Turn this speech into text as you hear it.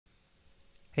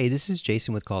Hey, this is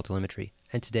Jason with Call Telemetry,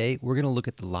 and today we're going to look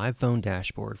at the live phone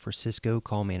dashboard for Cisco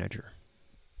Callmanager.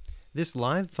 This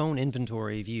live phone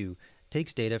inventory view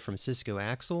takes data from Cisco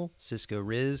Axle, Cisco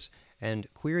RIS, and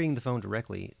querying the phone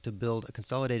directly to build a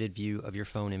consolidated view of your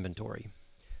phone inventory.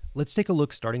 Let's take a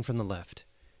look starting from the left.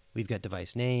 We've got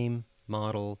device name,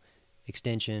 model,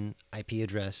 extension, IP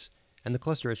address, and the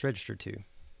cluster it's registered to.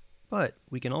 But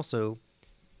we can also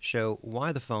show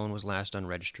why the phone was last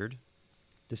unregistered.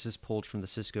 This is pulled from the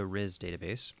Cisco RIS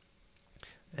database.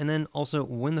 And then also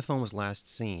when the phone was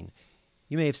last seen.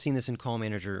 You may have seen this in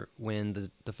Callmanager when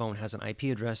the phone has an IP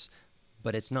address,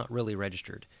 but it's not really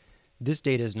registered. This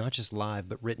data is not just live,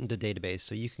 but written to database,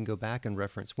 so you can go back and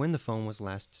reference when the phone was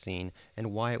last seen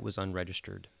and why it was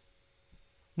unregistered.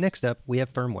 Next up, we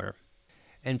have firmware.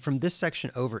 And from this section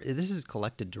over, this is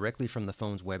collected directly from the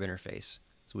phone's web interface.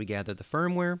 So we gather the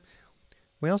firmware.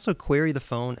 We also query the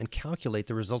phone and calculate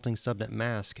the resulting subnet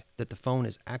mask that the phone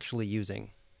is actually using.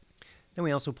 Then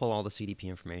we also pull all the CDP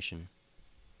information.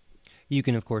 You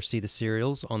can of course see the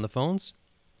serials on the phones,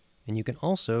 and you can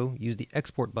also use the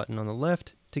export button on the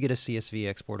left to get a CSV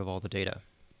export of all the data.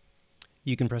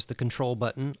 You can press the control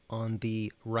button on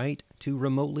the right to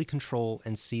remotely control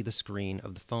and see the screen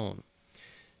of the phone.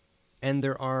 And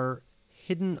there are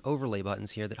hidden overlay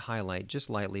buttons here that highlight just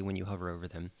lightly when you hover over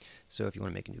them. So if you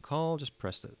want to make a new call, just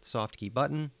press the soft key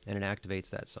button and it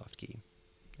activates that soft key,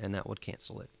 and that would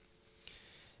cancel it.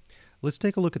 Let's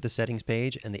take a look at the settings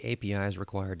page and the APIs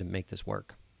required to make this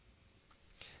work.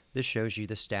 This shows you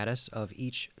the status of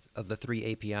each of the 3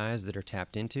 APIs that are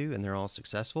tapped into, and they're all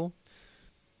successful.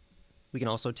 We can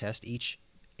also test each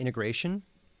integration,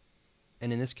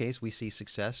 and in this case we see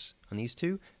success on these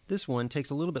 2. This one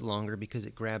takes a little bit longer because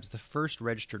it grabs the first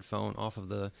registered phone off of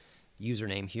the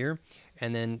username here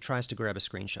and then tries to grab a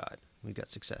screenshot. We've got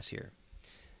success here.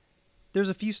 There's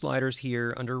a few sliders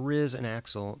here under RIS and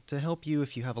Axle to help you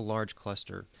if you have a large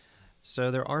cluster.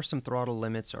 So there are some throttle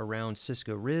limits around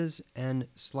Cisco RIS, and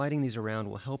sliding these around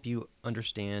will help you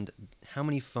understand how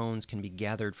many phones can be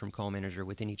gathered from Callmanager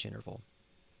within each interval.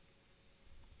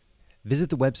 Visit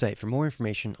the website for more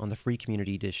information on the free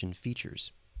Community Edition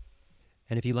features.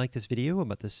 And if you like this video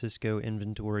about the Cisco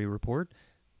Inventory Report,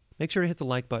 make sure to hit the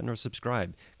like button or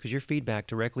subscribe, because your feedback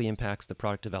directly impacts the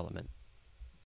product development.